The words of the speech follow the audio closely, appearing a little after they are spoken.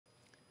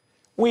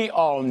We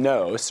all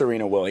know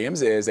Serena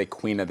Williams is a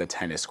queen of the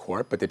tennis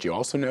court, but did you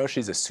also know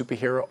she's a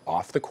superhero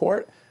off the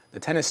court? The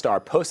tennis star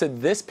posted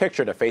this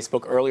picture to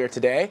Facebook earlier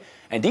today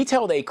and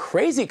detailed a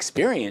crazy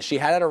experience she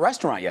had at a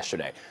restaurant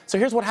yesterday. So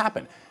here's what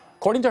happened.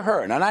 According to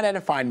her, an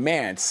unidentified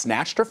man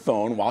snatched her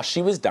phone while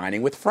she was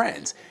dining with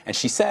friends. And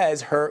she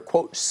says her,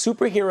 quote,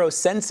 superhero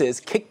senses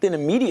kicked in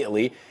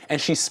immediately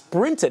and she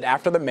sprinted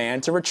after the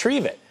man to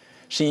retrieve it.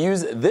 She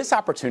used this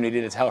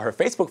opportunity to tell her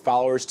Facebook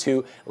followers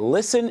to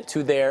listen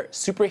to their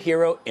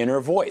superhero inner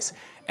voice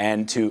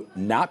and to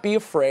not be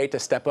afraid to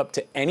step up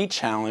to any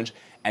challenge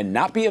and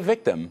not be a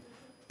victim,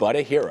 but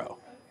a hero.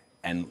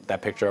 And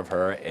that picture of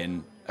her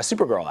in a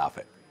Supergirl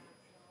outfit.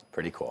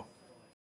 Pretty cool.